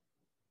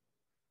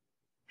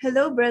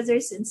Hello,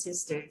 brothers and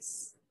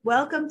sisters.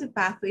 Welcome to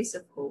Pathways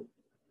of Hope.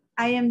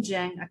 I am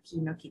Jeng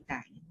Aquino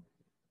Kitain.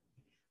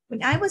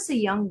 When I was a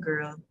young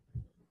girl,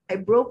 I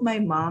broke my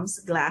mom's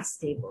glass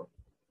table.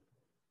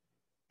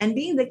 And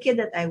being the kid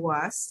that I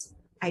was,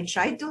 I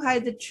tried to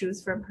hide the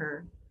truth from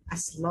her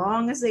as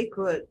long as I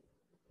could.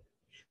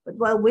 But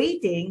while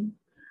waiting,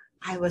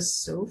 I was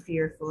so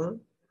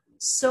fearful,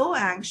 so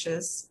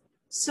anxious,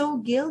 so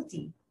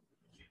guilty.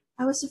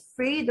 I was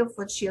afraid of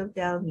what she'll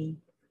tell me.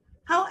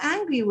 How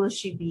angry will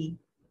she be?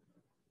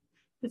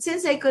 But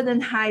since I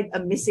couldn't hide a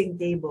missing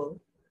table,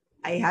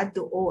 I had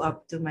to owe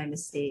up to my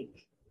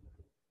mistake.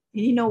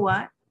 And you know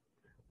what?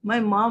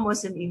 My mom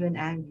wasn't even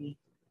angry.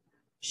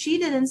 She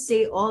didn't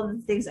say all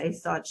the things I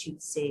thought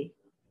she'd say.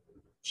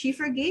 She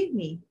forgave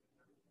me,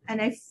 and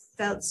I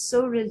felt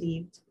so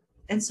relieved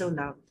and so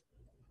loved.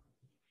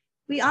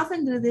 We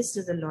often do this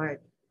to the Lord.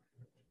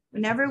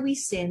 Whenever we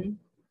sin,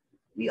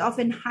 we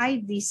often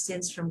hide these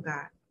sins from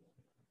God,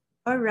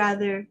 or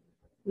rather,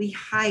 we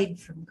hide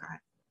from God.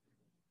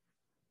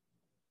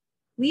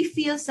 We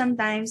feel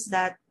sometimes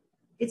that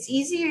it's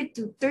easier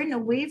to turn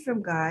away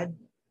from God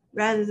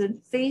rather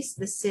than face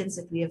the sins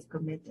that we have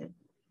committed.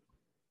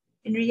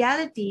 In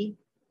reality,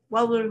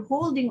 while we're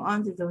holding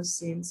on to those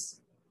sins,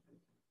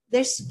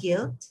 there's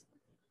guilt,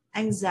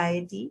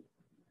 anxiety,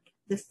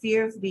 the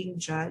fear of being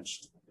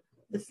judged,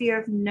 the fear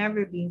of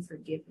never being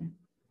forgiven.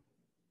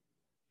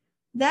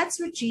 That's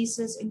what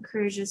Jesus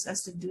encourages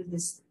us to do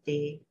this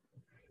day.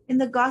 In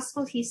the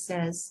gospel, he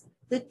says,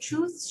 "The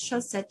truth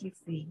shall set you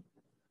free."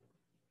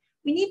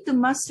 We need to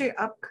muster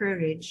up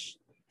courage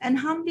and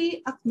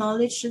humbly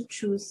acknowledge the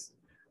truth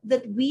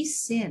that we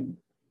sin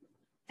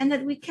and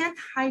that we can't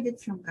hide it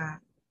from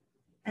God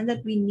and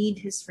that we need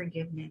his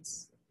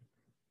forgiveness.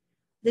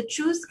 The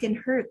truth can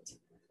hurt,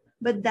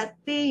 but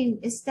that pain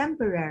is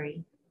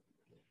temporary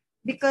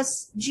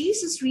because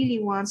Jesus really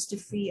wants to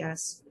free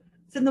us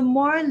from the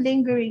more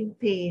lingering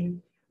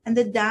pain and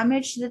the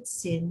damage that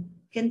sin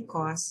can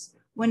cause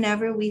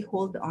whenever we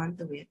hold on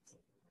to it.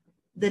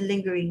 The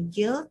lingering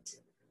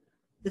guilt,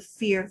 the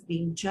fear of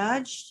being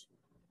judged,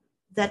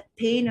 that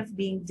pain of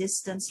being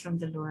distanced from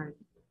the Lord.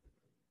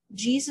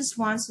 Jesus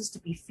wants us to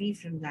be free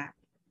from that.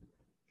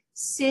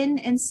 Sin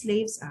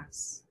enslaves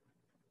us,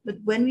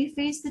 but when we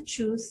face the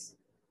truth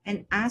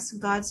and ask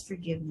God's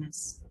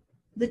forgiveness,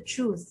 the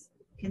truth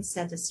can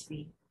set us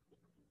free.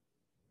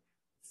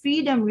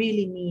 Freedom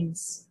really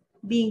means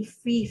being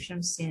free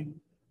from sin,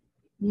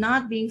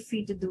 not being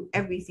free to do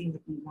everything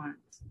that we want.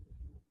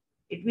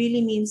 It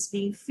really means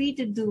being free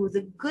to do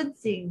the good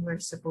thing we're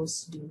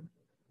supposed to do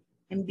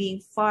and being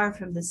far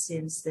from the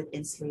sins that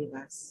enslave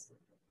us.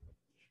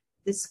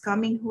 This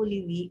coming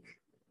Holy Week,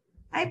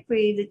 I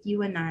pray that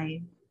you and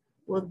I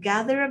will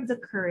gather up the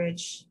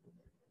courage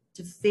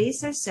to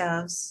face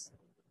ourselves,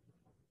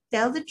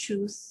 tell the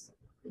truth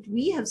that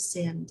we have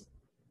sinned,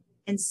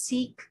 and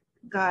seek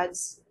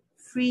God's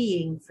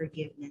freeing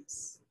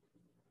forgiveness.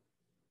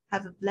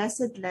 Have a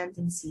blessed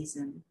Lenten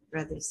season,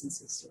 brothers and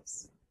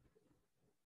sisters.